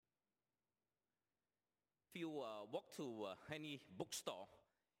you walk to any bookstore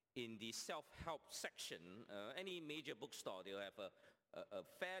in the self-help section, any major bookstore, they'll have a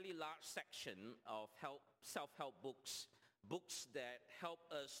fairly large section of self-help books that help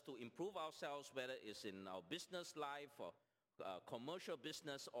us to improve ourselves, whether it's in our business life or commercial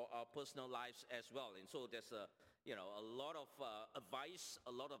business or our personal lives as well. And so there's a lot of advice,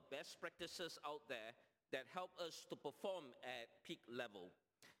 a lot of best practices out there that help us to perform at peak level.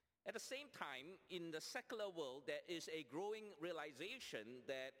 At the same time, in the secular world, there is a growing realization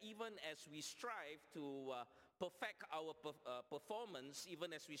that even as we strive to perfect our performance,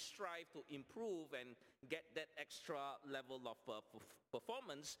 even as we strive to improve and get that extra level of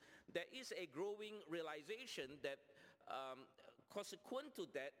performance, there is a growing realization that consequent to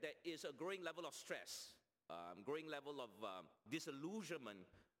that, there is a growing level of stress, growing level of disillusionment,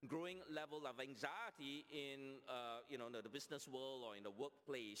 growing level of anxiety in the business world or in the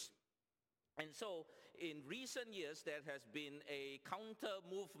workplace. And so in recent years, there has been a counter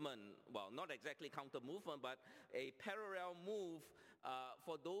movement, well, not exactly counter movement, but a parallel move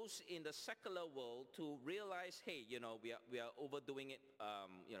for those in the secular world to realize, hey, we are overdoing it,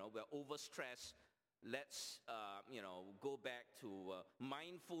 we're overstressed. Let's, go back to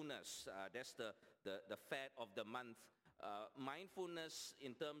mindfulness. That's the fad of the month. Mindfulness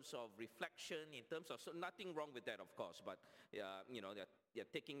in terms of reflection, in terms of, so nothing wrong with that, of course, but, they're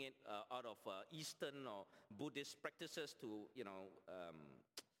taking it out of Eastern or Buddhist practices to,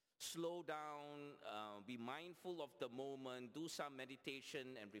 slow down, be mindful of the moment, do some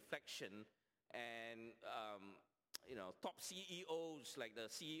meditation and reflection, and, top CEOs, like the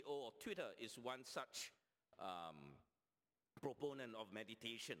CEO of Twitter is one such proponent of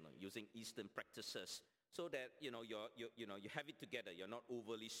meditation using Eastern practices, so that you have it together. You're not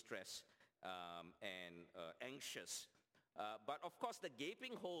overly stressed and anxious. But of course, the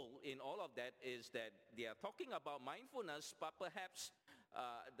gaping hole in all of that is that they are talking about mindfulness, but perhaps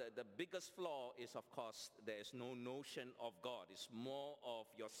the biggest flaw is, of course, there is no notion of God. It's more of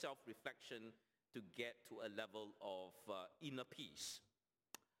your self-reflection to get to a level of inner peace.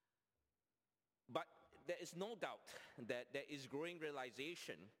 But there is no doubt that there is growing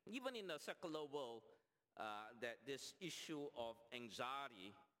realization, even in the secular world, that this issue of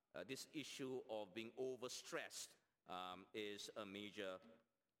anxiety, this issue of being overstressed, is a major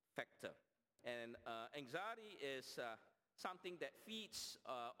factor. And anxiety is something that feeds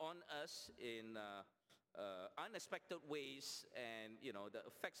on us in unexpected ways, and the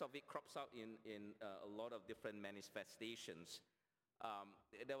effects of it crops out in a lot of different manifestations.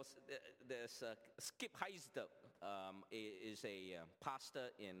 There's Skip Heister, is a pastor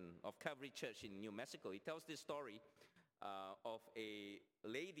of Calvary Church in New Mexico. He tells this story of a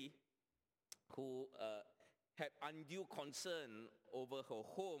lady who had undue concern over her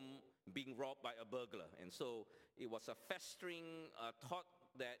home being robbed by a burglar. And so it was a festering thought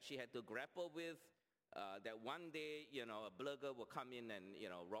that she had to grapple with, that one day, a burglar will come in and,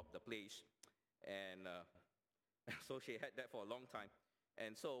 rob the place. And so she had that for a long time.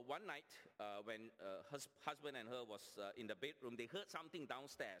 And so one night, when her husband and her was in the bedroom, they heard something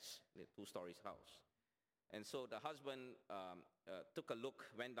downstairs, the two-story house. And so the husband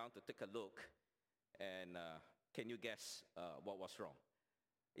went down to take a look, and can you guess what was wrong?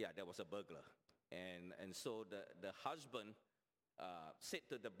 Yeah, there was a burglar. And so the husband said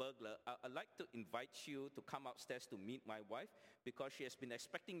to the burglar, I'd like to invite you to come upstairs to meet my wife, because she has been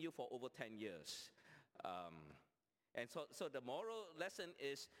expecting you for over 10 years. And so the moral lesson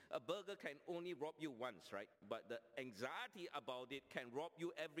is a burglar can only rob you once, right? But the anxiety about it can rob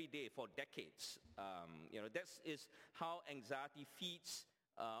you every day for decades. That is how anxiety feeds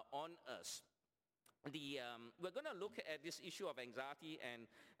on us. We're going to look at this issue of anxiety, and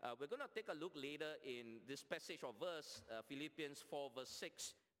we're going to take a look later in this passage of verse, Philippians 4, verse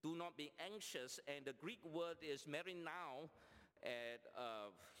 6. Do not be anxious, and the Greek word is merinao.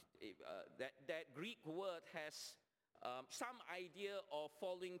 That Greek word has some idea of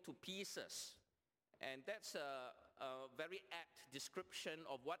falling to pieces. And that's a very apt description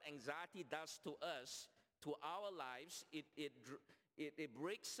of what anxiety does to us, to our lives. It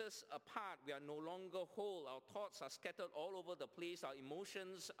breaks us apart. We are no longer whole. Our thoughts are scattered all over the place. Our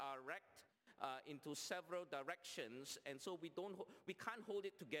emotions are wrecked into several directions, and so we can't hold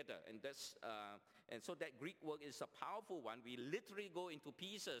it together. And so that Greek word is a powerful one. We literally go into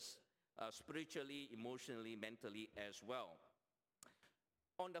pieces, spiritually, emotionally, mentally as well.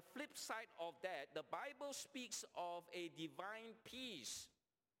 On the flip side of that, the Bible speaks of a divine peace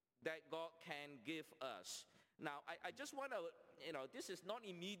that God can give us. Now, I just want to, this is not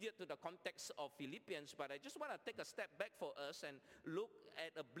immediate to the context of Philippians, but I just want to take a step back for us and look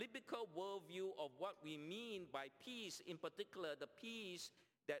at a biblical worldview of what we mean by peace, in particular the peace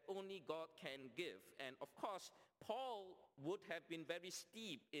that only God can give. And of course, Paul would have been very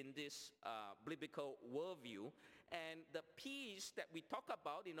steep in this biblical worldview. And the peace that we talk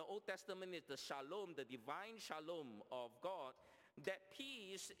about in the Old Testament is the shalom, the divine shalom of God. That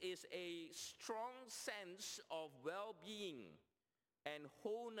peace is a strong sense of well-being and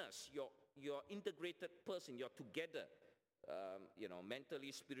wholeness. You're integrated person. You're together,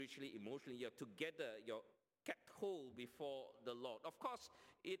 mentally, spiritually, emotionally. You're together. You're kept whole before the Lord. Of course,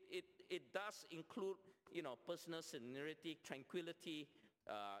 it does include, personal serenity, tranquility,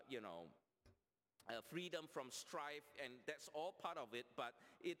 freedom from strife, and that's all part of it. But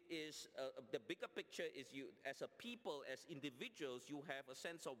it is the bigger picture is you, as a people, as individuals, you have a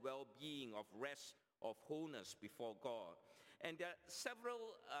sense of well-being, of rest, of wholeness before God. And there are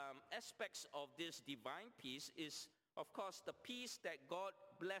several aspects of this divine peace is, of course, the peace that God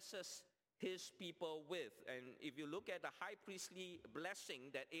blesses his people with. And if you look at the high priestly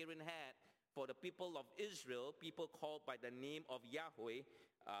blessing that Aaron had for the people of Israel, people called by the name of Yahweh,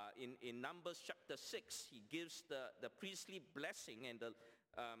 in Numbers chapter 6, he gives the priestly blessing. And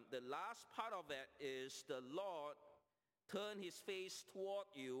the last part of it is the Lord turn his face toward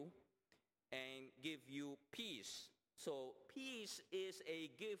you and give you peace. So peace is a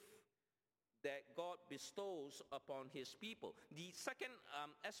gift that God bestows upon his people. The second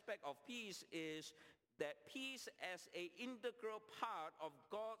aspect of peace is that peace as an integral part of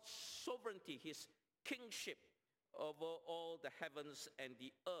God's sovereignty, his kingship over all the heavens and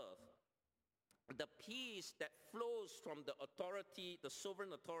the earth. The peace that flows from the authority, the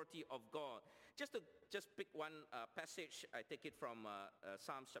sovereign authority of God. Just pick one passage, I take it from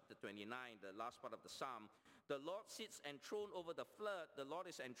Psalms chapter 29, the last part of the Psalm. The Lord sits enthroned over the flood. The Lord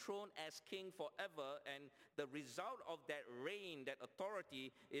is enthroned as king forever. And the result of that reign, that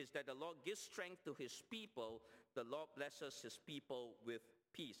authority, is that the Lord gives strength to his people. The Lord blesses his people with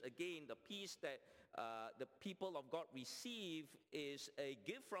peace. Again, the peace that the people of God receive is a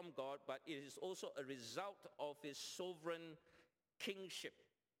gift from God, but it is also a result of his sovereign kingship.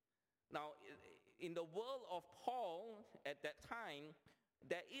 Now, in the world of Paul at that time,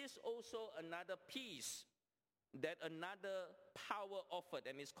 there is also another peace that another power offered,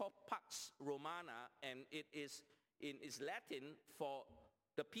 and it's called Pax Romana, and it is Latin for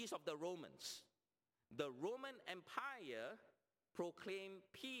the peace of the Romans. The Roman Empire proclaimed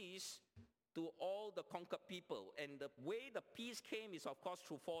peace to all the conquered people, and the way the peace came is, of course,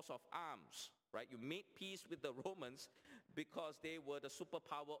 through force of arms, right? You made peace with the Romans because they were the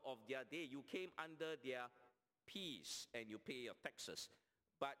superpower of their day. You came under their peace and you pay your taxes.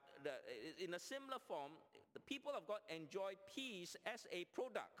 But in a similar form, the people of God enjoy peace as a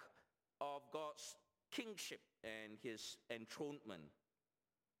product of God's kingship and his enthronement.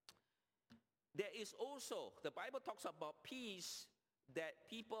 There is also, the Bible talks about peace that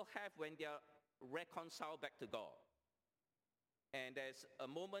people have when they are reconciled back to God. And there's a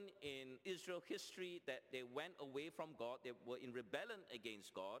moment in Israel history that they went away from God. They were in rebellion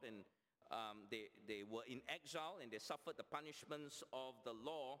against God, and they were in exile, and they suffered the punishments of the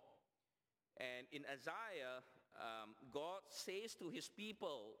law. And in Isaiah, God says to his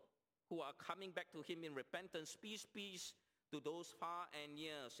people who are coming back to him in repentance, peace, peace to those far and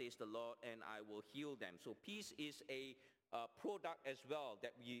near, says the Lord, and I will heal them. So peace is a product as well,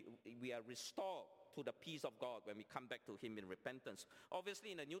 that we are restored to the peace of God when we come back to him in repentance.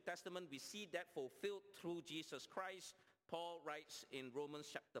 Obviously, in the New Testament, we see that fulfilled through Jesus Christ. Paul writes in Romans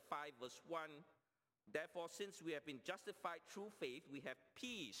chapter 5, verse 1, therefore, since we have been justified through faith, we have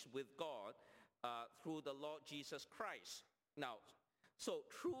peace with God through the Lord Jesus Christ. Now, so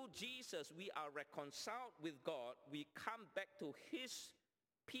through Jesus, we are reconciled with God. We come back to his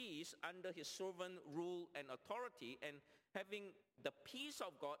peace under his sovereign rule and authority, and having the peace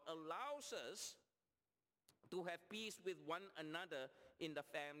of God allows us to have peace with one another in the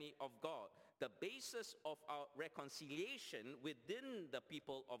family of God. The basis of our reconciliation within the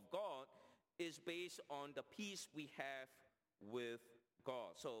people of God is based on the peace we have with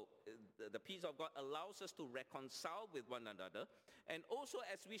God. So the peace of God allows us to reconcile with one another. And also,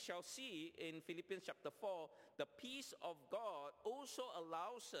 as we shall see in Philippians chapter 4, the peace of God also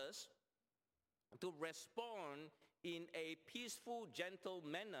allows us to respond in a peaceful, gentle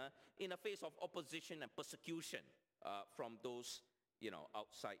manner in the face of opposition and persecution from those,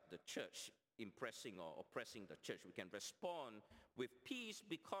 outside the church, impressing or oppressing the church. We can respond with peace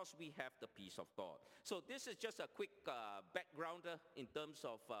because we have the peace of God. So this is just a quick backgrounder in terms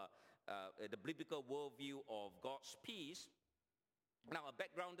of the biblical worldview of God's peace. Now, a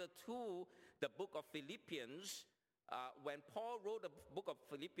backgrounder to the book of Philippians. when Paul wrote the book of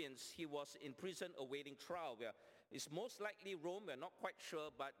Philippians, he was in prison awaiting trial. It's most likely Rome. We're not quite sure,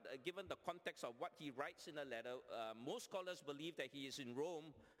 but given the context of what he writes in the letter, most scholars believe that he is in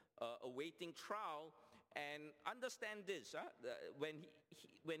Rome awaiting trial. And understand this,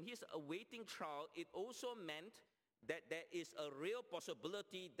 when he's awaiting trial, it also meant that there is a real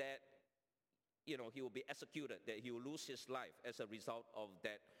possibility that he will be executed, that he will lose his life as a result of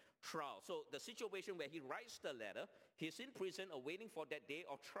that trial. So the situation where he writes the letter, he's in prison awaiting for that day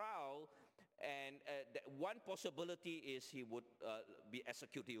of trial, and one possibility is he would be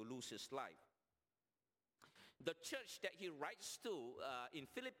executed, he will lose his life. The church that he writes to in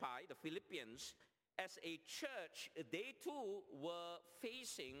Philippi, the Philippians, as a church, they too were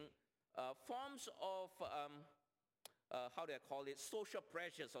facing forms of, social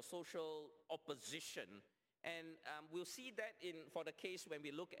pressures or social opposition. And we'll see that for the case when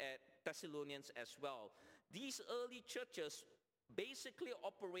we look at Thessalonians as well. These early churches basically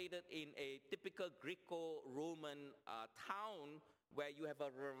operated in a typical Greco-Roman town where you have a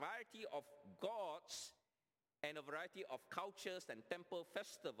variety of gods and a variety of cultures and temple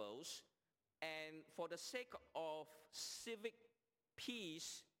festivals. And for the sake of civic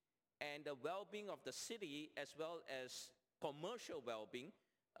peace and the well-being of the city as well as commercial well-being,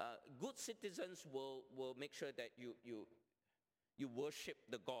 good citizens will make sure that you worship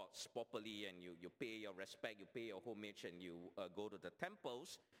the gods properly, and you pay your respect, you pay your homage, and you go to the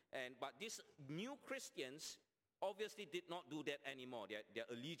temples. But these new Christians obviously did not do that anymore. Their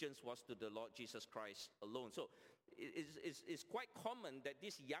allegiance was to the Lord Jesus Christ alone. So it's quite common that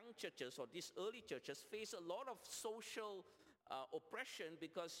these young churches or these early churches face a lot of social oppression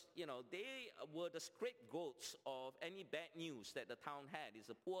because, they were the scapegoats of any bad news that the town had. It's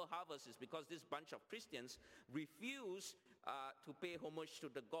a poor harvest. It's because this bunch of Christians refused to pay homage to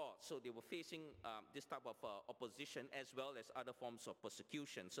the gods. So they were facing this type of opposition as well as other forms of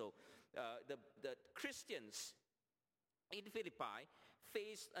persecution. So the Christians in Philippi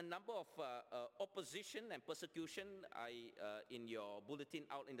faced a number of opposition and persecution. In your bulletin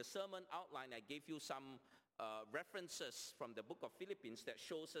out, in the sermon outline, I gave you some references from the book of Philippians that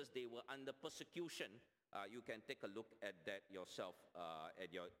shows us they were under persecution. You can take a look at that yourself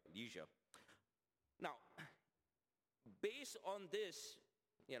at your leisure. Now, based on this,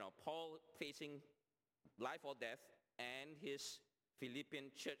 Paul facing life or death and his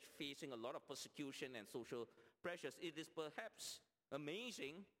Philippian church facing a lot of persecution and social pressures, it is perhaps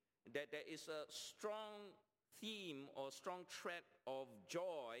amazing that there is a strong theme or strong thread of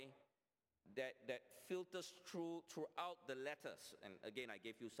joy that filters throughout the letters. And again, I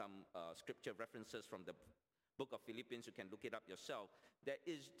gave you some scripture references from the book of Philippians. You can look it up yourself. There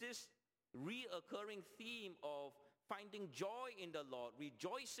is this reoccurring theme of finding joy in the Lord,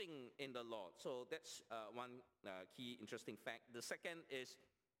 rejoicing in the Lord. So that's one key interesting fact. The second is,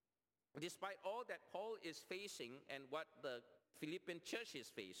 despite all that Paul is facing and what the Philippian church is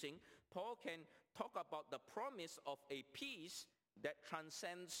facing, Paul can talk about the promise of a peace that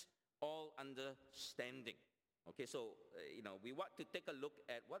transcends all understanding. Okay, so, we want to take a look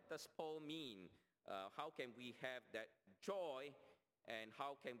at what does Paul mean? How can we have that joy, and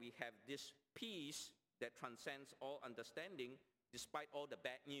how can we have this peace that transcends all understanding despite all the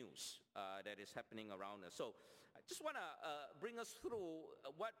bad news that is happening around us? So I just want to bring us through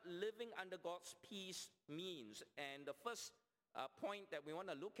what living under God's peace means. And the first point that we want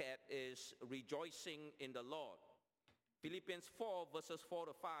to look at is rejoicing in the Lord. Philippians 4 verses 4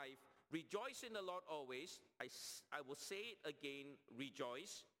 to 5. Rejoice in the Lord always. I will say it again,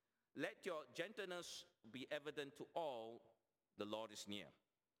 rejoice. Let your gentleness be evident to all. The Lord is near.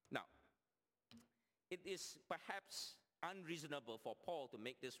 Now, it is perhaps unreasonable for Paul to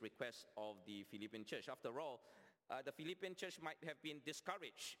make this request of the Philippian church. After all, the Philippian church might have been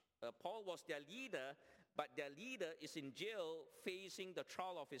discouraged. Paul was their leader, but their leader is in jail facing the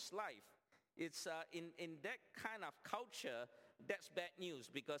trial of his life. It's in that kind of culture, that's bad news,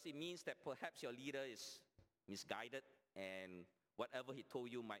 because it means that perhaps your leader is misguided and whatever he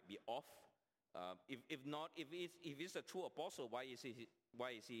told you might be off. If he's a true apostle, why is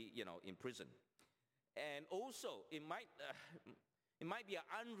he in prison? And also, it might be an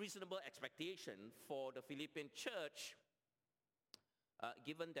unreasonable expectation for the Philippian church,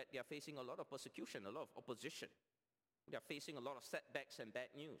 given that they are facing a lot of persecution, a lot of opposition. They are facing a lot of setbacks and bad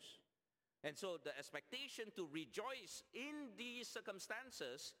news. And so the expectation to rejoice in these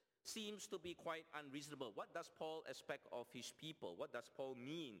circumstances seems to be quite unreasonable. What does Paul expect of his people? What does Paul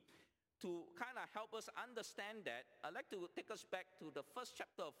mean? To kind of help us understand that, I'd like to take us back to the first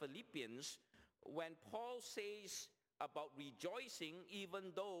chapter of Philippians, when Paul says about rejoicing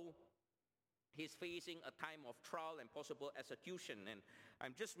even though he's facing a time of trial and possible execution. And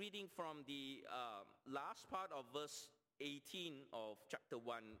I'm just reading from the last part of verse 18 of chapter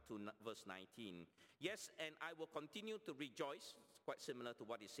 1 to verse 19. Yes, and I will continue to rejoice. It's quite similar to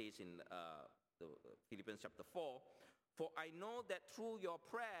what it says in Philippians chapter 4. For I know that through your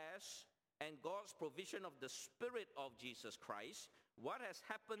prayers and God's provision of the Spirit of Jesus Christ, what has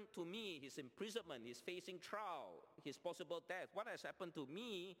happened to me, his imprisonment, his facing trial, his possible death, what has happened to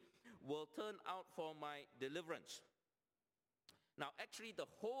me will turn out for my deliverance. Now, actually, the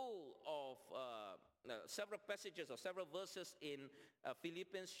whole of several passages or several verses in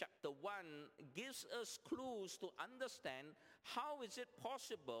Philippians chapter 1 gives us clues to understand how is it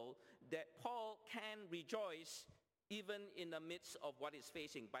possible that Paul can rejoice even in the midst of what he's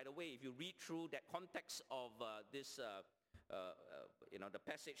facing. By the way, if you read through that context of this, the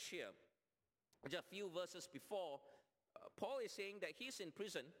passage here, just a few verses before, Paul is saying that he's in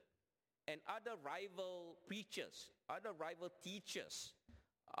prison and other rival preachers, other rival teachers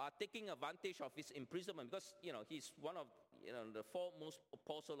are taking advantage of his imprisonment because, he's one of, the foremost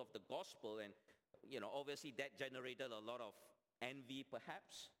apostle of the gospel, and, obviously that generated a lot of envy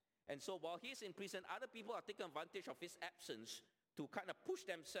perhaps. And so while he's in prison, other people are taking advantage of his absence to kind of push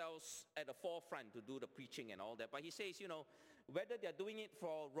themselves at the forefront to do the preaching and all that. But he says, whether they're doing it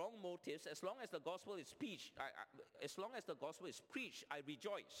for wrong motives, as long as the gospel is preached, I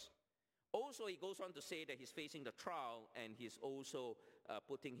rejoice. Also, he goes on to say that he's facing the trial and he's also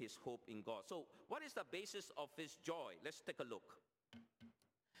putting his hope in God. So what is the basis of his joy? Let's take a look.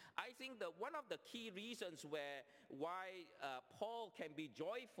 I think that one of the key reasons why Paul can be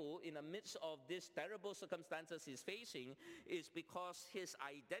joyful in the midst of these terrible circumstances he's facing is because his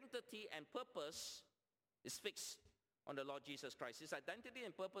identity and purpose is fixed on the Lord Jesus Christ. His identity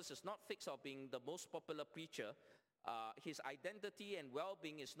and purpose is not fixed on being the most popular preacher. His identity and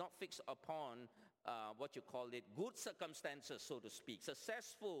well-being is not fixed upon good circumstances, so to speak,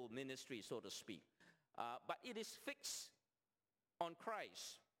 successful ministry, so to speak. But it is fixed on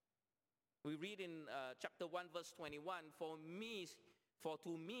Christ. We read in chapter 1, verse 21, for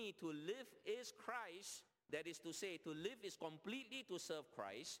to me to live is Christ. That is to say, to live is completely to serve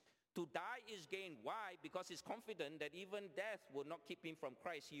Christ. To die is gain. Why? Because he's confident that even death will not keep him from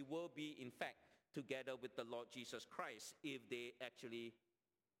Christ. He will be, in fact, together with the Lord Jesus Christ if they actually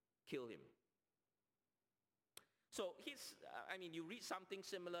kill him. So you read something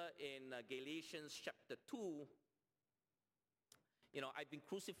similar in Galatians chapter 2. I've been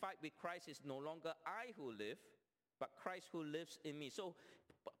crucified with Christ. It's no longer I who live, but Christ who lives in me. So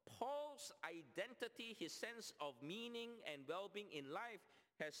Paul's identity, his sense of meaning and well-being in life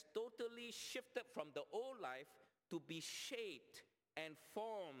has totally shifted from the old life to be shaped and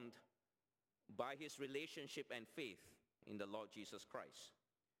formed by his relationship and faith in the Lord Jesus Christ.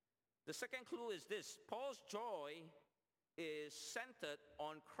 The second clue is this: Paul's joy is centered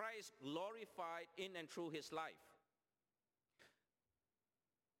on Christ glorified in and through his life.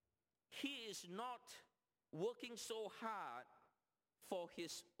 He is not working so hard for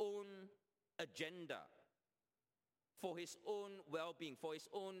his own agenda, for his own well-being, for his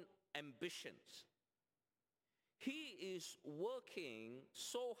own ambitions. He is working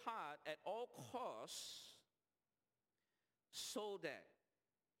so hard at all costs so that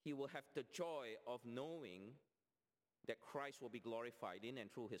he will have the joy of knowing that Christ will be glorified in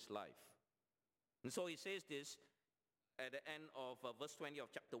and through his life. And so he says this at the end of verse 20 of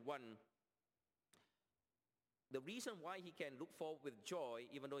chapter 1. The reason why he can look forward with joy,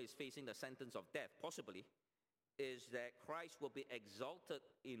 even though he's facing the sentence of death, possibly, is that Christ will be exalted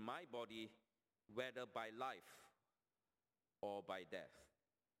in my body, whether by life or by death.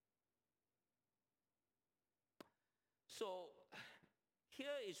 So here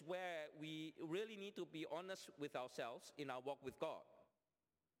is where we really need to be honest with ourselves in our walk with God.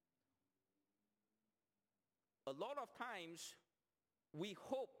 A lot of times we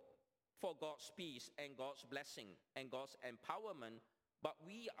hope for God's peace and God's blessing and God's empowerment, but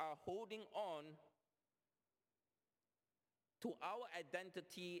we are holding on to our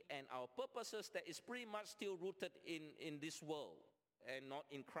identity and our purposes that is pretty much still rooted in this world and not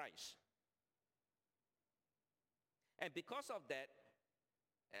in Christ. And because of that,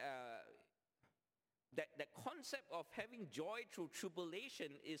 that concept of having joy through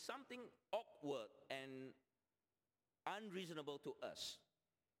tribulation is something awkward and unreasonable to us.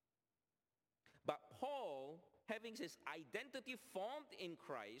 But Paul, having his identity formed in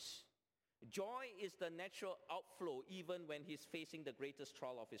Christ, joy is the natural outflow even when he's facing the greatest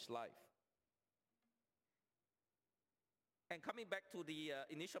trial of his life. And coming back to the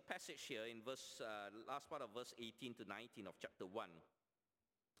initial passage here in last part of verse 18 to 19 of chapter 1,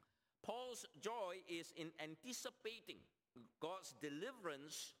 Paul's joy is in anticipating God's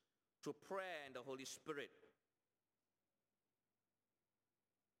deliverance through prayer and the Holy Spirit.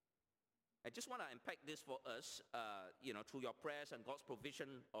 I just want to unpack this for us, through your prayers and God's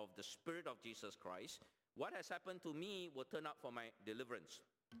provision of the Spirit of Jesus Christ. What has happened to me will turn up for my deliverance.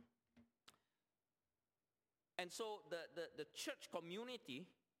 And so the church community,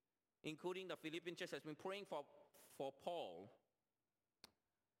 including the Philippian church, has been praying for Paul.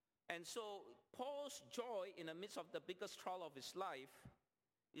 And so Paul's joy in the midst of the biggest trial of his life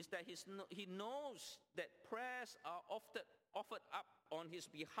is that he knows that prayers are offered up on his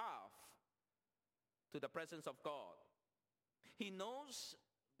behalf to the presence of God. He knows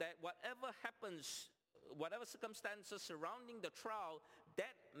that whatever happens, whatever circumstances surrounding the trial,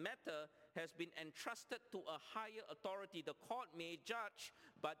 that matter has been entrusted to a higher authority. The court may judge,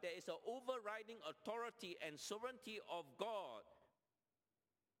 but there is an overriding authority and sovereignty of God.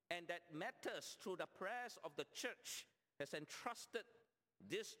 And that matters through the prayers of the church has entrusted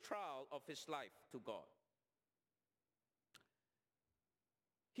this trial of his life to God.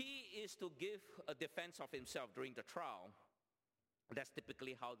 He is to give a defense of himself during the trial. That's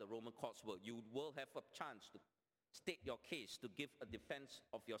typically how the Roman courts work. You will have a chance to state your case, to give a defense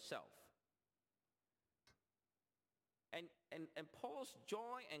of yourself. And Paul's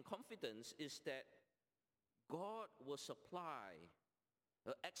joy and confidence is that God will supply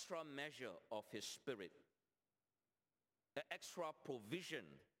an extra measure of his Spirit, the extra provision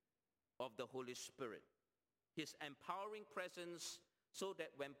of the Holy Spirit, his empowering presence, so that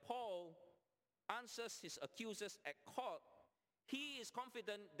when Paul answers his accusers at court, he is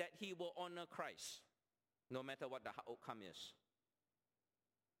confident that he will honor Christ, no matter what the outcome is.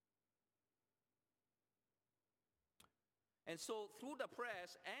 And so through the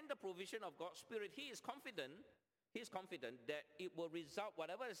prayers and the provision of God's Spirit, he is confident that it will result,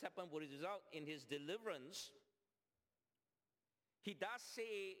 whatever has happened will result in his deliverance. He does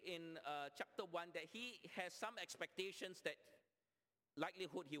say in chapter 1 that he has some expectations that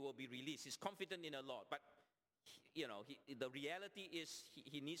likelihood he will be released. He's confident in the Lord, but the reality is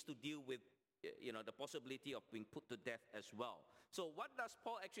he needs to deal with the possibility of being put to death as well. So what does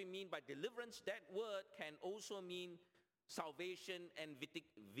Paul actually mean by deliverance? That word can also mean salvation and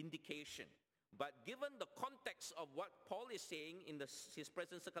vindication. But given the context of what Paul is saying in his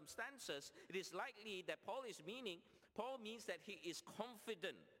present circumstances, it is likely that Paul means that he is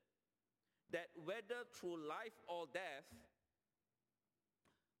confident that whether through life or death,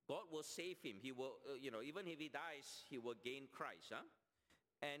 God will save him. He will, even if he dies, he will gain Christ.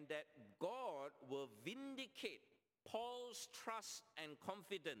 And that God will vindicate Paul's trust and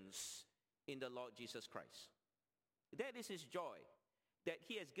confidence in the Lord Jesus Christ. That is his joy, that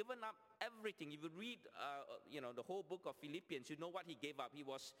he has given up everything. If you read, the whole book of Philippians, you know what he gave up. He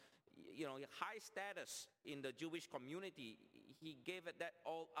was, high status in the Jewish community. He gave that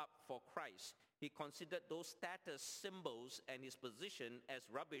all up for Christ. He considered those status symbols and his position as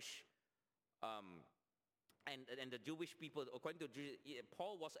rubbish. And the Jewish people, according to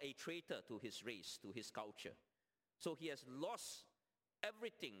Paul, was a traitor to his race, to his culture. So he has lost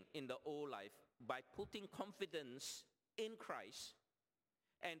everything in the old life by putting confidence in Christ.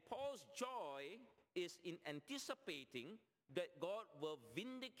 And Paul's joy is in anticipating that God will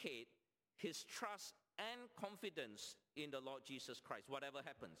vindicate his trust and confidence in the Lord Jesus Christ, whatever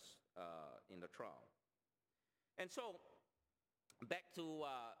happens in the trial. And so, back to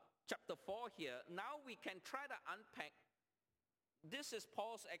chapter 4 here, now we can try to unpack, this is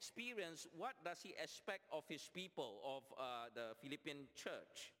Paul's experience. What does he expect of his people, of the Philippian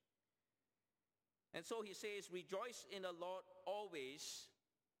church? And so he says, rejoice in the Lord always,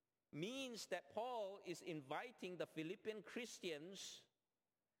 means that Paul is inviting the Philippian Christians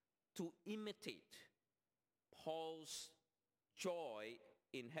to imitate Paul's joy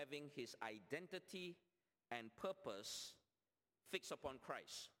in having his identity and purpose fixed upon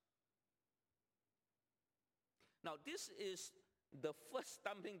Christ. Now, this is the first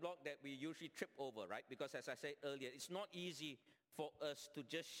stumbling block that we usually trip over, right? Because as I said earlier, it's not easy for us to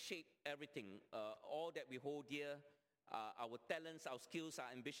just shape everything, all that we hold dear, our talents, our skills,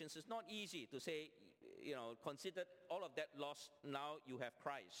 our ambitions. It's not easy to say, consider all of that lost, now you have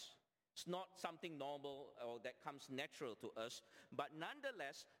Christ. It's not something normal or that comes natural to us. But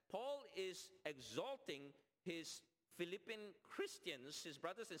nonetheless, Paul is exalting his Philippian Christians, his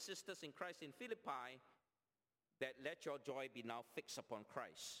brothers and sisters in Christ in Philippi, that let your joy be now fixed upon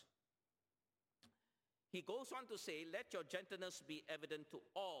Christ. He goes on to say, let your gentleness be evident to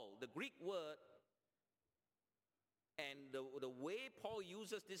all. The Greek word, and the way Paul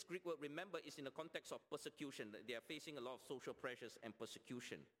uses this Greek word, remember, is in the context of persecution. They are facing a lot of social pressures and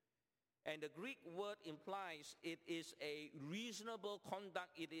persecution. And the Greek word implies it is a reasonable conduct.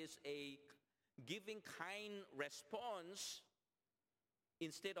 It is a giving kind response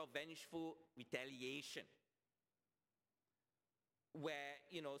instead of vengeful retaliation. Where,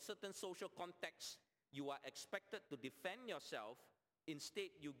 certain social contexts, you are expected to defend yourself. Instead,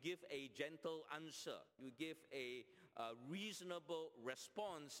 you give a gentle answer. You give a reasonable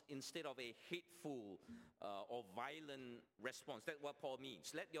response instead of a hateful or violent response. That's what Paul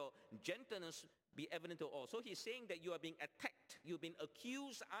means. Let your gentleness be evident to all. So he's saying that you are being attacked. You've been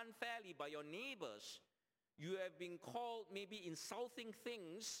accused unfairly by your neighbors. You have been called maybe insulting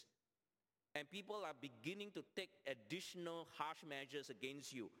things, and people are beginning to take additional harsh measures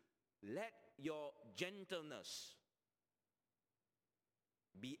against you. Let your gentleness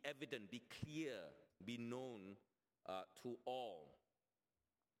be evident, be clear, be known to all.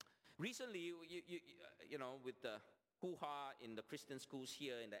 Recently, with the hoo-ha in the Christian schools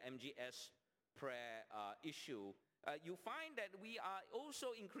here in the MGS prayer issue, you find that we are also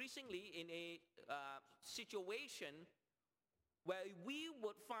increasingly in a situation where we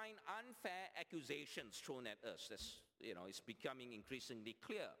would find unfair accusations thrown at us. That's, it's becoming increasingly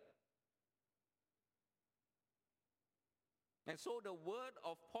clear. And so the word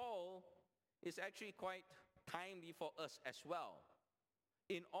of Paul is actually quite timely for us as well.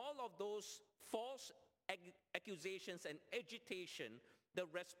 In all of those false accusations and agitation, the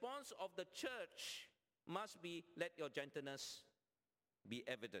response of the church must be, let your gentleness be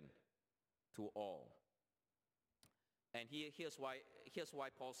evident to all. And here's why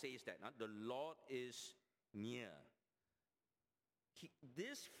Paul says that. The Lord is near.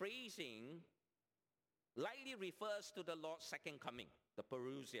 This phrasing likely refers to the Lord's second coming, the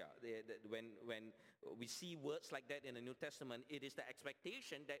parousia. When we see words like that in the New Testament, it is the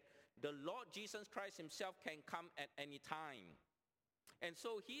expectation that the Lord Jesus Christ himself can come at any time. And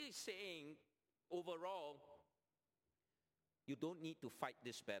so he is saying, overall, you don't need to fight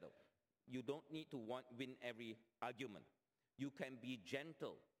this battle. You don't need to win every argument. You can be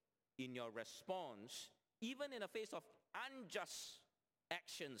gentle in your response, even in the face of unjust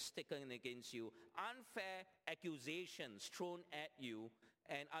actions taken against you, unfair accusations thrown at you,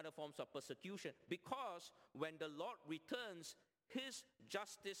 and other forms of persecution. Because when the Lord returns, his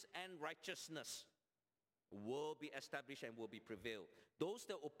justice and righteousness will be established and will be prevailed. Those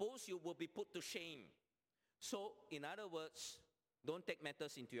that oppose you will be put to shame. So, in other words, don't take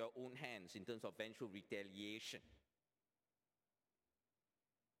matters into your own hands in terms of vengeful retaliation.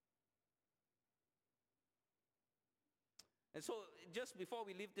 And so, just before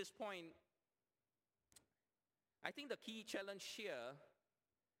we leave this point, I think the key challenge here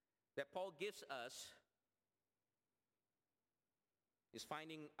that Paul gives us is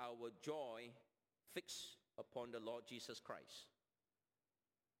finding our joy fixed upon the Lord Jesus Christ.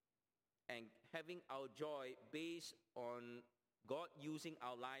 And having our joy based on God using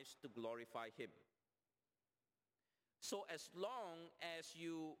our lives to glorify him. So as long as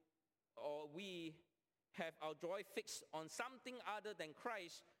you or we have our joy fixed on something other than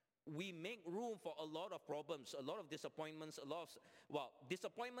Christ, we make room for a lot of problems, a lot of disappointments,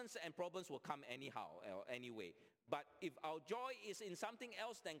 disappointments and problems will come anyhow or anyway. But if our joy is in something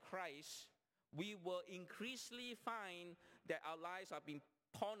else than Christ, we will increasingly find that our lives are being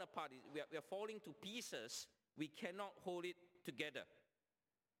torn apart. We are falling to pieces. We cannot hold it together.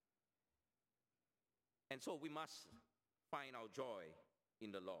 And so we must find our joy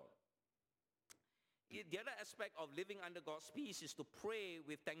in the Lord. The other aspect of living under God's peace is to pray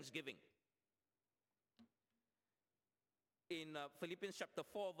with thanksgiving. In Philippians chapter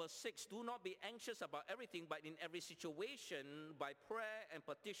 4, verse 6, do not be anxious about everything, but in every situation, by prayer and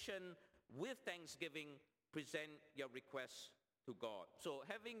petition, with thanksgiving, present your requests to God. So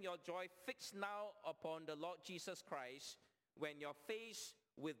having your joy fixed now upon the Lord Jesus Christ, when you're faced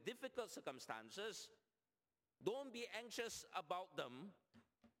with difficult circumstances, don't be anxious about them.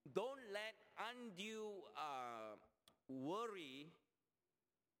 Don't let undue worry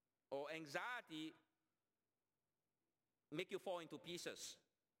or anxiety make you fall into pieces.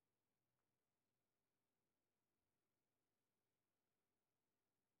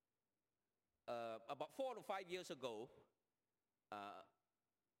 About 4 to 5 years ago,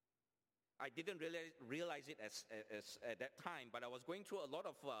 I didn't realize it as at that time, but I was going through a lot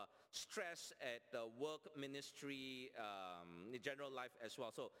of stress at work, ministry, general life as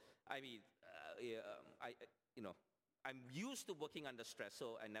well. So I'm used to working under stress,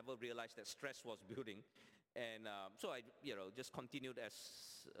 so I never realized that stress was building, and so I just continued as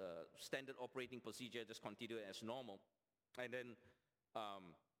standard operating procedure, just continued as normal, and then.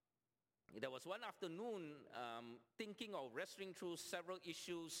 There was one afternoon thinking of wrestling through several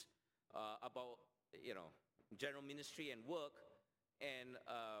issues about, general ministry and work. And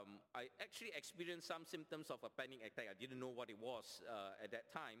I actually experienced some symptoms of a panic attack. I didn't know what it was at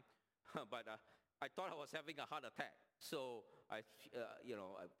that time, but I thought I was having a heart attack. So I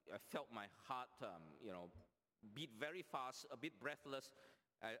felt my heart, beat very fast, a bit breathless.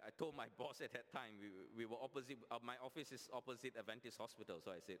 I told my boss at that time, we were opposite, my office is opposite Adventist Hospital. So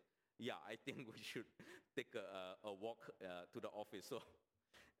I said, yeah, I think we should take a walk to the office.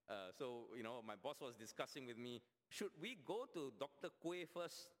 So, my boss was discussing with me, should we go to Dr. Quay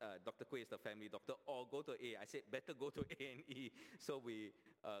first? Dr. Quay is the family doctor, or go to A? I said, better go to A&E. So we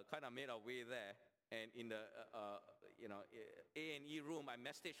kind of made our way there. And in the, A&E room, I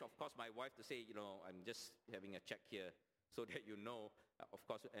messaged, of course, my wife to say, I'm just having a check here so that of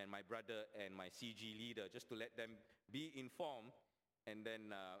course, and my brother and my CG leader, just to let them be informed. And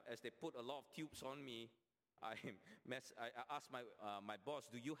then as they put a lot of tubes on me, I asked my boss,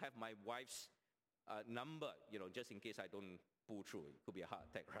 do you have my wife's number, just in case I don't pull through. It could be a heart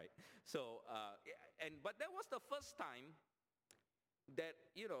attack, right? So, but that was the first time that,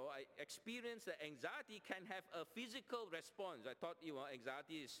 I experienced that anxiety can have a physical response. I thought,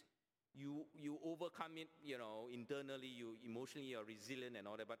 anxiety is, you overcome it, internally, you emotionally are resilient and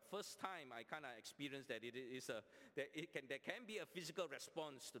all that. But first time I kind of experienced that there can be a physical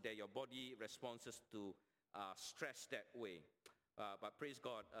response to that. Your body responses to stress that way. But praise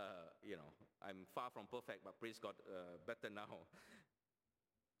God, I'm far from perfect, but praise God, better now.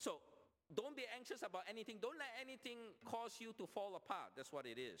 So don't be anxious about anything. Don't let anything cause you to fall apart. That's what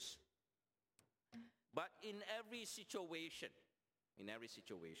it is. But in every situation,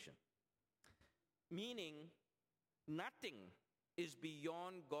 meaning nothing is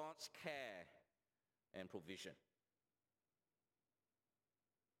beyond God's care and provision.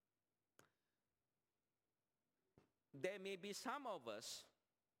 There may be some of us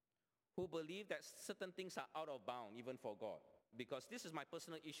who believe that certain things are out of bounds, even for God. Because this is my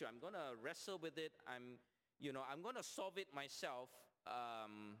personal issue. I'm going to wrestle with it. I'm going to solve it myself.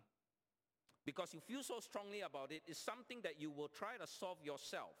 Because you feel so strongly about it. It's something that you will try to solve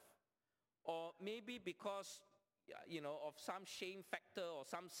yourself. Or maybe because, of some shame factor or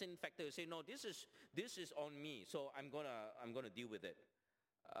some sin factor, you say, no, this is on me. So I'm going to deal with it.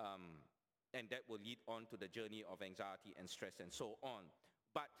 And that will lead on to the journey of anxiety and stress and so on.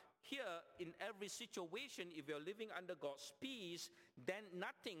 But here, in every situation, if you're living under God's peace, then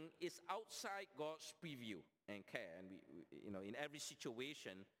nothing is outside God's preview and care. And we in every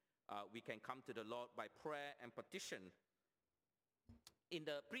situation, we can come to the Lord by prayer and petition. In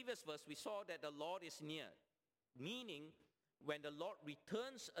the previous verse, we saw that the Lord is near, meaning when the Lord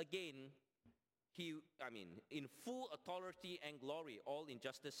returns again, in full authority and glory, all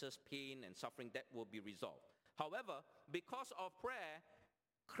injustices, pain, and suffering, that will be resolved. However, because of prayer,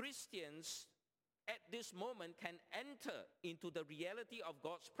 Christians at this moment can enter into the reality of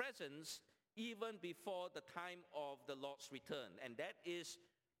God's presence even before the time of the Lord's return. And that is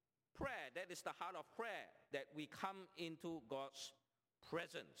prayer. That is the heart of prayer, that we come into God's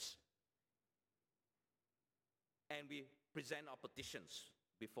presence. And we present our petitions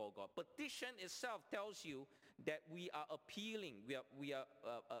before God. Petition itself tells you that we are appealing, we are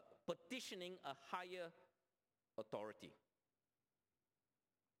petitioning a higher authority.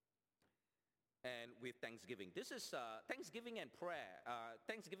 And with thanksgiving. This is thanksgiving and prayer.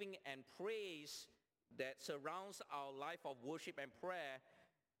 Thanksgiving and praise that surrounds our life of worship and prayer.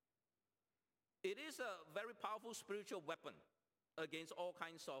 It is a very powerful spiritual weapon against all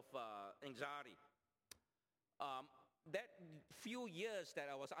kinds of anxiety. That few years that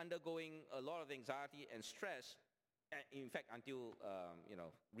I was undergoing a lot of anxiety and stress, in fact, until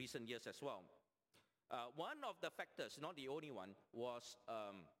recent years as well. One of the factors, not the only one, was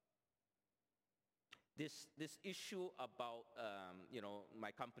this issue about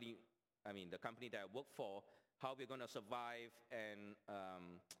my company. The company that I work for, how we're going to survive, and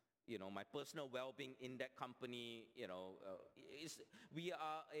my personal well-being in that company. We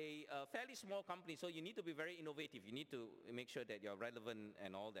are a fairly small company, so you need to be very innovative. You need to make sure that you're relevant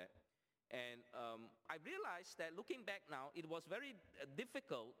and all that. And I realized that looking back now, it was very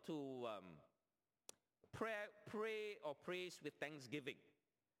difficult to pray or praise with thanksgiving,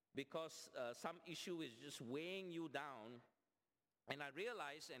 because some issue is just weighing you down. And I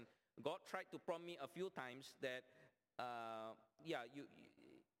realized, and God tried to prompt me a few times, that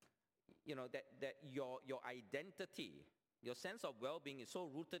that your identity, your sense of well-being is so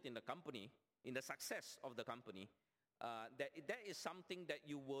rooted in the company, in the success of the company, that is something that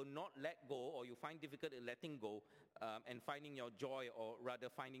you will not let go, or you find difficult in letting go, and finding your joy, or rather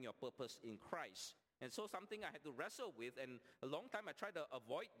finding your purpose in Christ. And so something I had to wrestle with, and a long time I tried to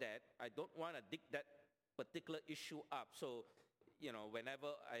avoid that. I don't want to dig that particular issue up. So, whenever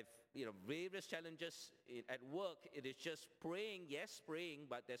I've, various challenges at work, it is just praying, yes, praying,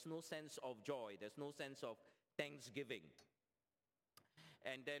 but there's no sense of joy. There's no sense of thanksgiving.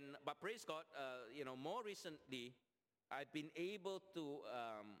 And then, but praise God, more recently, I've been able to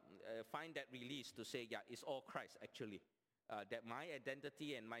find that release to say, yeah, it's all Christ, actually. That my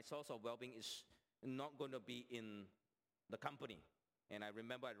identity and my source of well-being is not going to be in the company. And I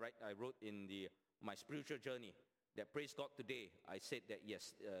remember I wrote in my spiritual journey that, praise God, today I said that,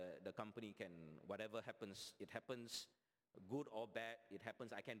 yes, the company can, whatever happens, it happens, good or bad, it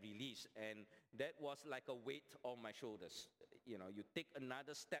happens, I can release. And that was like a weight on my shoulders. You take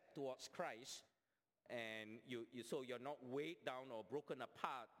another step towards Christ, and so you're not weighed down or broken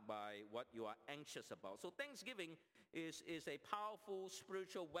apart by what you are anxious about. So thanksgiving is a powerful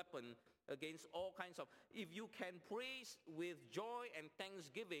spiritual weapon against all kinds of, if you can praise with joy and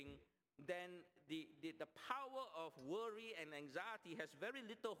thanksgiving, then the power of worry and anxiety has very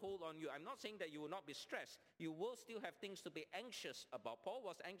little hold on you. I'm not saying that you will not be stressed. You will still have things to be anxious about. Paul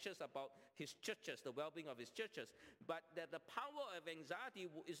was anxious about his churches, the well-being of his churches, but that the power of anxiety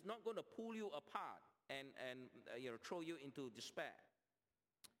is not going to pull you apart and throw you into despair.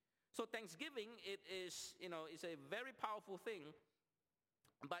 So Thanksgiving, it is a very powerful thing,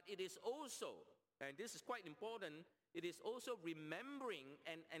 but it is also, and this is quite important, it is also remembering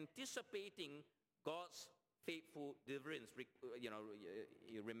and anticipating God's faithful deliverance.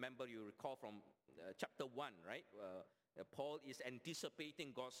 You recall from chapter 1, right? Paul is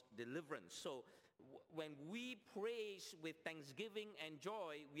anticipating God's deliverance. So when we praise with thanksgiving and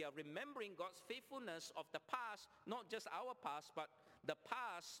joy, we are remembering God's faithfulness of the past, not just our past, but the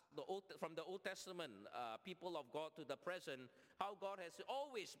past, from the Old Testament, people of God to the present, how God has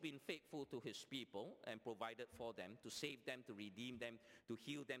always been faithful to his people and provided for them, to save them, to redeem them, to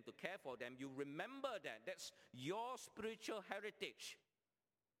heal them, to care for them. You remember that. That's your spiritual heritage.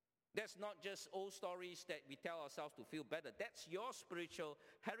 That's not just old stories that we tell ourselves to feel better. That's your spiritual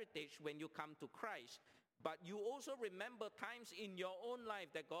heritage when you come to Christ. But you also remember times in your own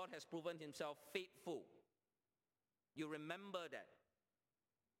life that God has proven himself faithful. You remember that.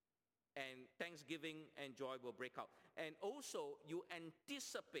 And thanksgiving and joy will break out. And also, you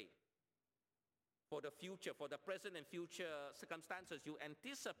anticipate for the future, for the present and future circumstances, you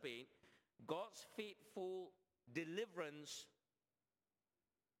anticipate God's faithful deliverance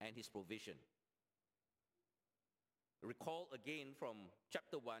and his provision. Recall again from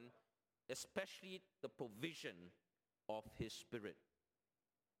chapter 1, especially the provision of his Spirit.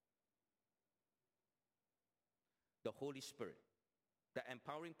 The Holy Spirit. The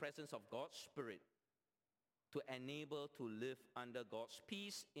empowering presence of God's Spirit to enable to live under God's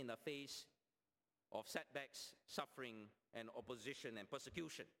peace in the face of setbacks, suffering, and opposition and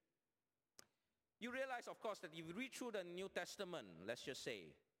persecution. You realize, of course, that if you read through the New Testament, let's just say,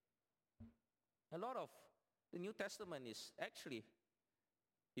 a lot of the New Testament is actually,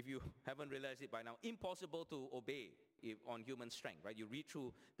 if you haven't realized it by now, impossible to obey on human strength, right? You read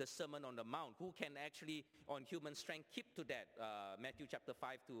through the Sermon on the Mount. Who can actually, on human strength, keep to that? Matthew chapter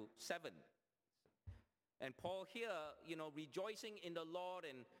 5 to 7. And Paul here, rejoicing in the Lord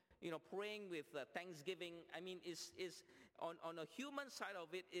and, praying with thanksgiving. I mean, is on a human side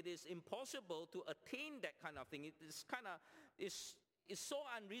of it, it is impossible to attain that kind of thing. It is is so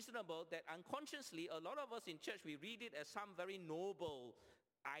unreasonable that unconsciously, a lot of us in church, we read it as some very noble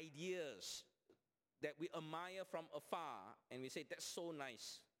ideas that we admire from afar, and we say, that's so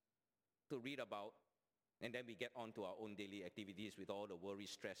nice to read about, and then we get on to our own daily activities with all the worry,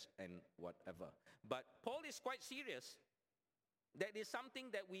 stress, and whatever. But Paul is quite serious. That is something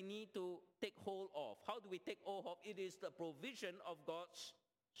that we need to take hold of. How do we take hold of? It is the provision of God's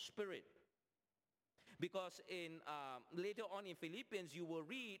Spirit. Because later on in Philippians, you will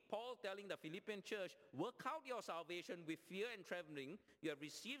read Paul telling the Philippian church, work out your salvation with fear and trembling. You have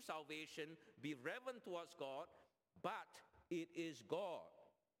received salvation, be reverent towards God, but it is God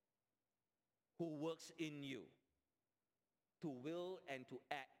who works in you to will and to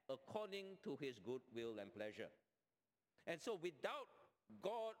act according to his good will and pleasure. And so without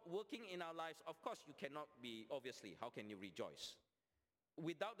God working in our lives, of course you cannot be, obviously, how can you rejoice?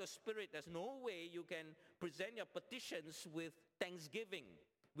 Without the Spirit, there's no way you can present your petitions with thanksgiving,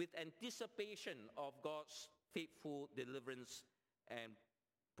 with anticipation of God's faithful deliverance and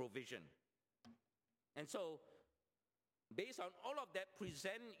provision. And so, based on all of that,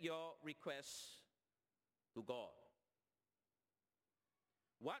 present your requests to God.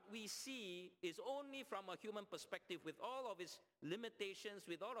 What we see is only from a human perspective, with all of its limitations,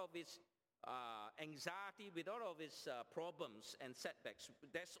 with all of its anxiety, with all of its problems and setbacks.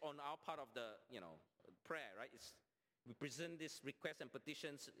 That's on our part of the, prayer, right? We present these requests and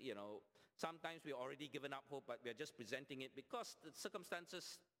petitions, sometimes we're already given up hope, but we're just presenting it because the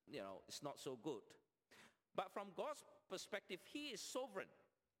circumstances, it's not so good. But from God's perspective, He is sovereign.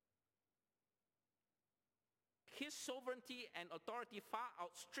 His sovereignty and authority far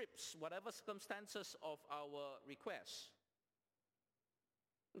outstrips whatever circumstances of our requests.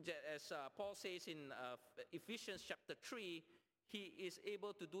 As Paul says in Ephesians chapter 3, He is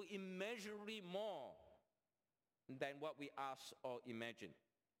able to do immeasurably more than what we ask or imagine.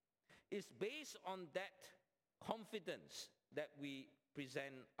 It's based on that confidence that we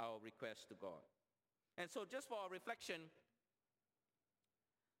present our request to God. And so just for our reflection,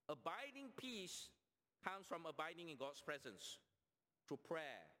 abiding peace comes from abiding in God's presence through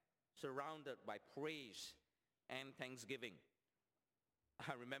prayer, surrounded by praise and thanksgiving.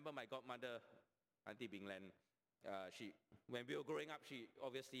 I remember my godmother, Auntie Binglen, when we were growing up, she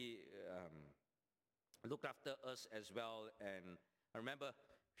obviously looked after us as well. And I remember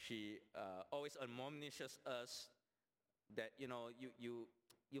she always admonishes us that, you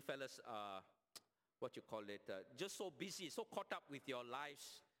fellas are, just so busy, so caught up with your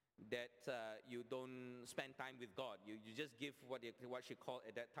lives that you don't spend time with God. You just give what she called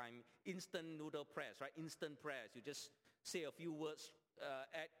at that time instant noodle prayers, right? Instant prayers. You just say a few words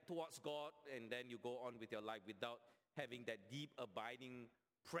towards God, and then you go on with your life without having that deep abiding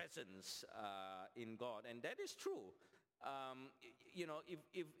presence in God. And that is true.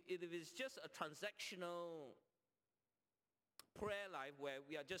 If it is just a transactional prayer life where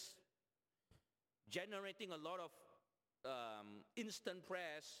we are just generating a lot of instant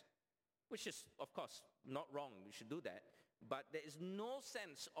prayers, which is, of course, not wrong. We should do that. But there is no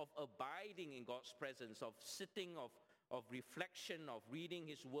sense of abiding in God's presence, of sitting, of reflection, of reading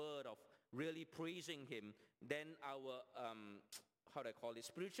His Word, of really praising Him. Then our,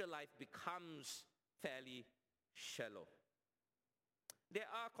 spiritual life becomes fairly shallow. There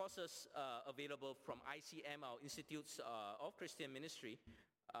are courses available from ICM, our Institutes of Christian Ministry,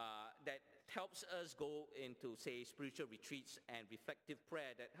 that helps us go into, say, spiritual retreats and reflective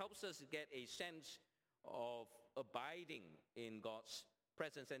prayer, that helps us get a sense of abiding in God's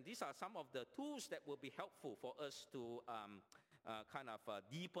presence. And these are some of the tools that will be helpful for us to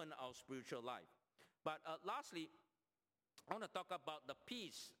deepen our spiritual life. But lastly, I want to talk about the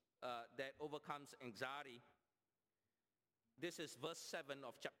peace that overcomes anxiety. This is verse 7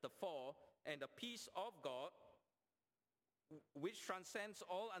 of chapter 4. And the peace of God, which transcends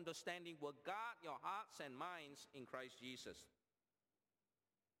all understanding, will guard your hearts and minds in Christ Jesus.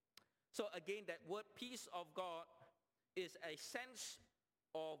 So again, that word peace of God is a sense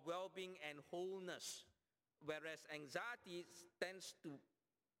of well-being and wholeness, whereas anxiety tends to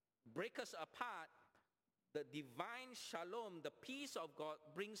break us apart. The divine shalom, the peace of God,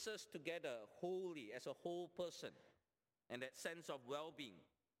 brings us together wholly as a whole person, and that sense of well-being.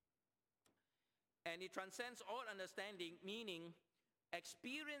 And it transcends all understanding, meaning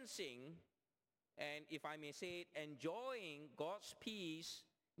experiencing, and if I may say it, enjoying God's peace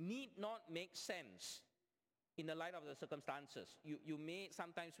need not make sense in the light of the circumstances. You may,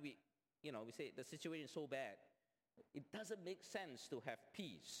 sometimes we say the situation is so bad, it doesn't make sense to have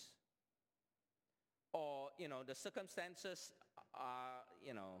peace. Or, the circumstances are,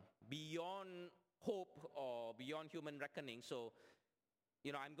 beyond hope or beyond human reckoning. So,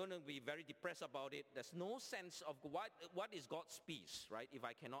 I'm going to be very depressed about it. There's no sense of what is God's peace, right? If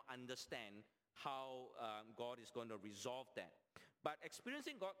I cannot understand how God is going to resolve that. But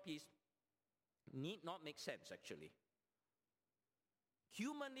experiencing God's peace need not make sense, actually.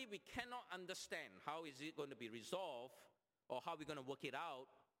 Humanly, we cannot understand how is it going to be resolved or how we're going to work it out.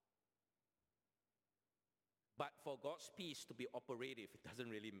 But for God's peace to be operative,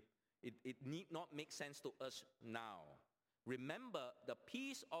 it need not make sense to us now. Remember, the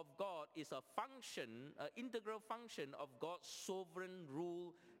peace of God is a function, an integral function of God's sovereign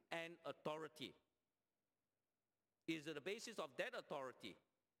rule and authority. It is the basis of that authority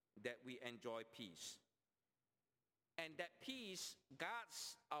that we enjoy peace. And that peace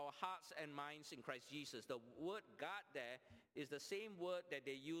guards our hearts and minds in Christ Jesus. The word guard there is the same word that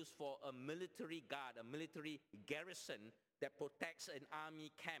they use for a military guard, a military garrison that protects an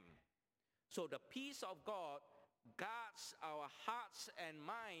army camp. So the peace of God guards our hearts and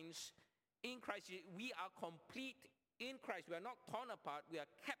minds in Christ. We are complete in Christ. We are not torn apart. We are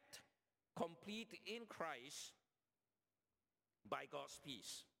kept complete in Christ by God's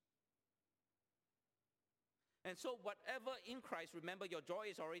peace. And so whatever in Christ, remember your joy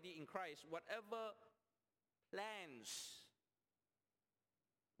is already in Christ, whatever plans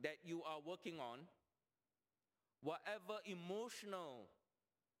that you are working on, whatever emotional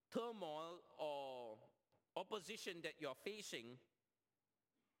turmoil or opposition that you're facing,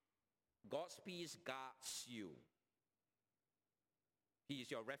 God's peace guards you. He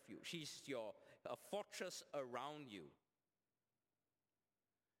is your refuge. He's a fortress around you.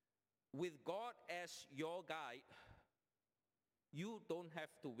 With God as your guide, you don't have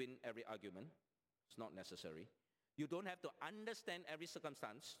to win every argument. It's not necessary. You don't have to understand every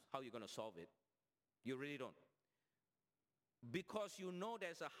circumstance, how you're going to solve it. You really don't. Because you know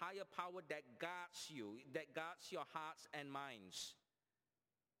there's a higher power that guards you, that guards your hearts and minds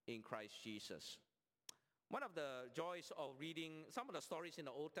in Christ Jesus. One of the joys of reading some of the stories in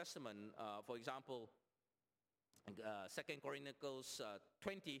the Old Testament, for example, 2 Chronicles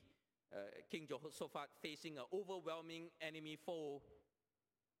 20, King Jehoshaphat facing an overwhelming enemy foe.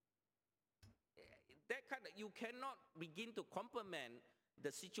 You cannot begin to comprehend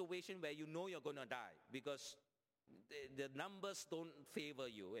the situation where you know you're going to die because the numbers don't favor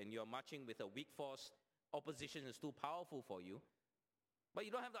you and you're marching with a weak force. Opposition is too powerful for you. But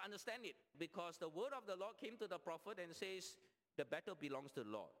you don't have to understand it because the word of the Lord came to the prophet and says, the battle belongs to the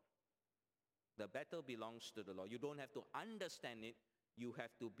Lord. The battle belongs to the Lord. You don't have to understand it. You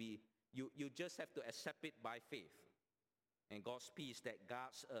just have to accept it by faith. And God's peace that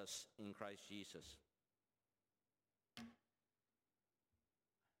guards us in Christ Jesus.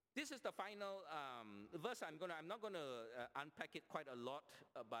 This is the final verse. I'm not going to unpack it quite a lot,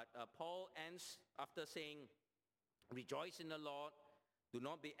 but Paul ends after saying, rejoice in the Lord. Do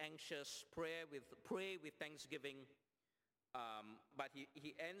not be anxious. Pray with thanksgiving. But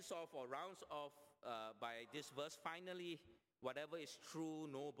he ends off or rounds off by this verse. Finally, whatever is true,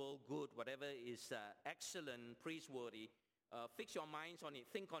 noble, good, whatever is excellent, praiseworthy, fix your minds on it.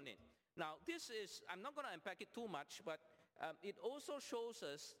 Think on it. Now, I'm not going to unpack it too much, but it also shows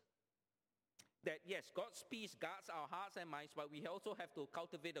us that, yes, God's peace guards our hearts and minds, but we also have to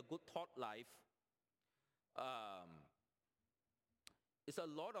cultivate a good thought life. It's a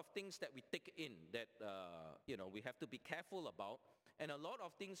lot of things that we take in that, we have to be careful about. And a lot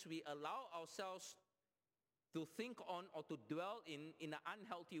of things we allow ourselves to think on or to dwell in an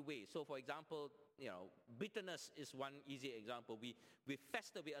unhealthy way. So, for example, bitterness is one easy example. We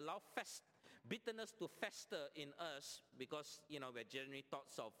allow bitterness to fester in us because, we're generally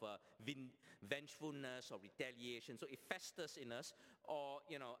thoughts of vengefulness or retaliation. So it festers in us. Or,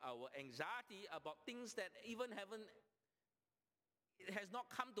 our anxiety about things that it has not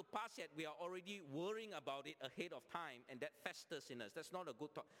come to pass yet. We are already worrying about it ahead of time, and that festers in us. That's not a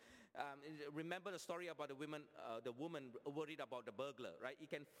good thought. Remember the story about the woman worried about the burglar, right? It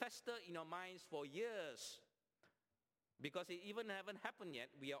can fester in our minds for years because it even haven't happened yet.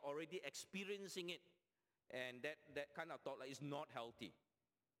 We are already experiencing it, and that kind of thought life is not healthy.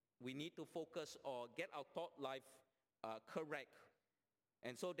 We need to focus or get our thought life correct.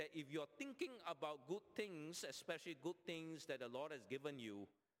 And so that if you're thinking about good things, especially good things that the Lord has given you,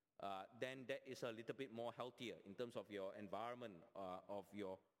 then that is a little bit more healthier in terms of your environment, of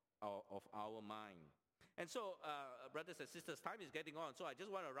our mind. And so, brothers and sisters, time is getting on. So I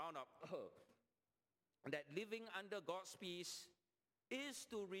just want to round up that living under God's peace is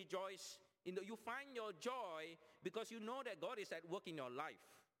to rejoice. You find your joy because you know that God is at work in your life.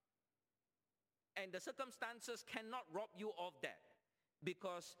 And the circumstances cannot rob you of that.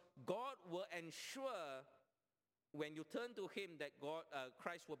 Because God will ensure when you turn to Him that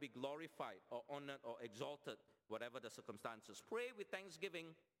Christ will be glorified or honored or exalted, whatever the circumstances. Pray with thanksgiving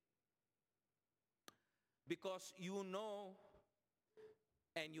because you know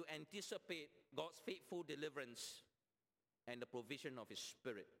and you anticipate God's faithful deliverance and the provision of His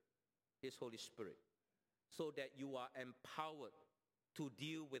Spirit, His Holy Spirit, so that you are empowered to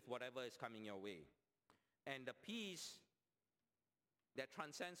deal with whatever is coming your way. And the peace that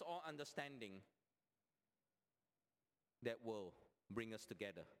transcends all understanding that will bring us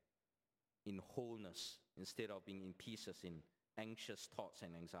together in wholeness instead of being in pieces, in anxious thoughts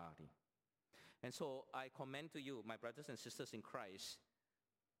and anxiety. And so I commend to you, my brothers and sisters in Christ,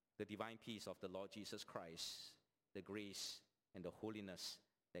 the divine peace of the Lord Jesus Christ, the grace and the holiness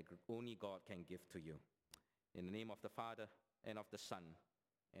that only God can give to you. In the name of the Father, and of the Son,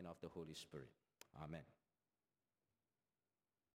 and of the Holy Spirit. Amen.